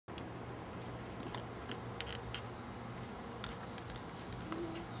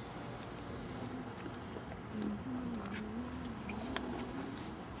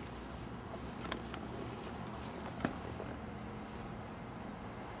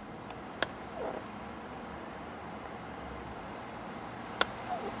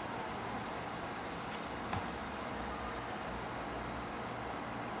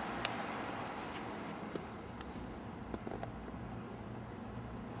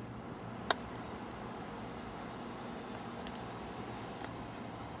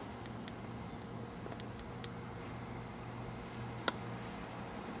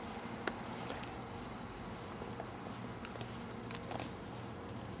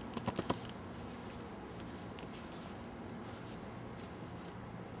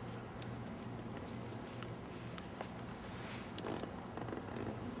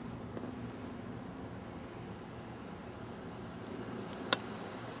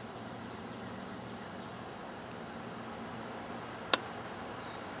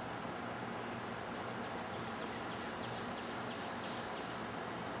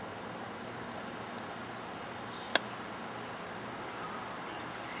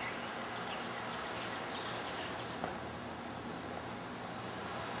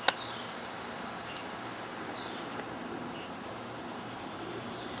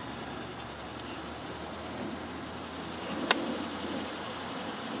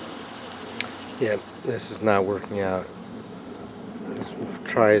Yeah, this is not working out. As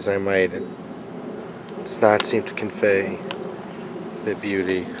try as I might, it does not seem to convey the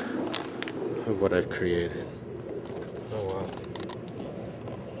beauty of what I've created. Oh well.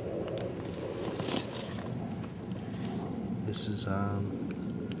 This is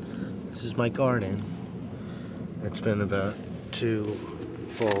my garden. It's been about 2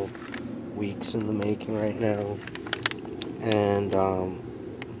 full weeks in the making right now, and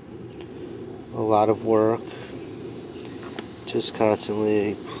a lot of work, just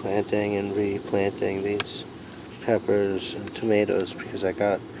constantly planting and replanting these peppers and tomatoes, because I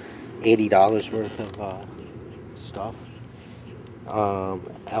got $80 worth of stuff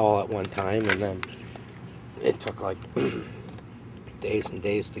all at one time, and then it took like days and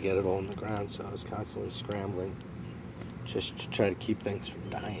days to get it all in the ground, so I was constantly scrambling just to try to keep things from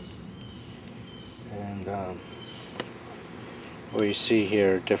dying. And what you see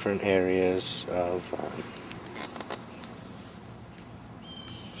here are different areas of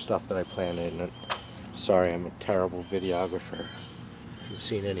stuff that I planted. And sorry, I'm a terrible videographer. If you've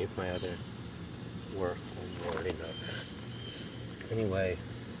seen any of my other work, then you already know that. Anyway,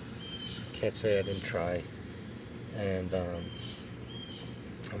 can't say I didn't try, and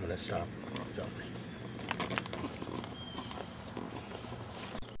I'm gonna stop filming.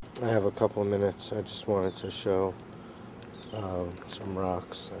 I have a couple of minutes. I just wanted to show some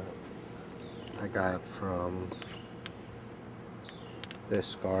rocks that I got from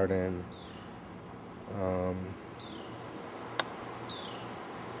this garden.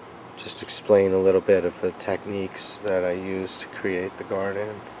 Just explain a little bit of the techniques that I use to create the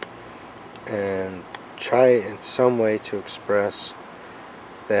garden, and try in some way to express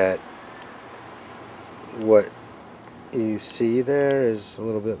that what you see there is a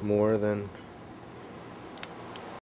little bit more than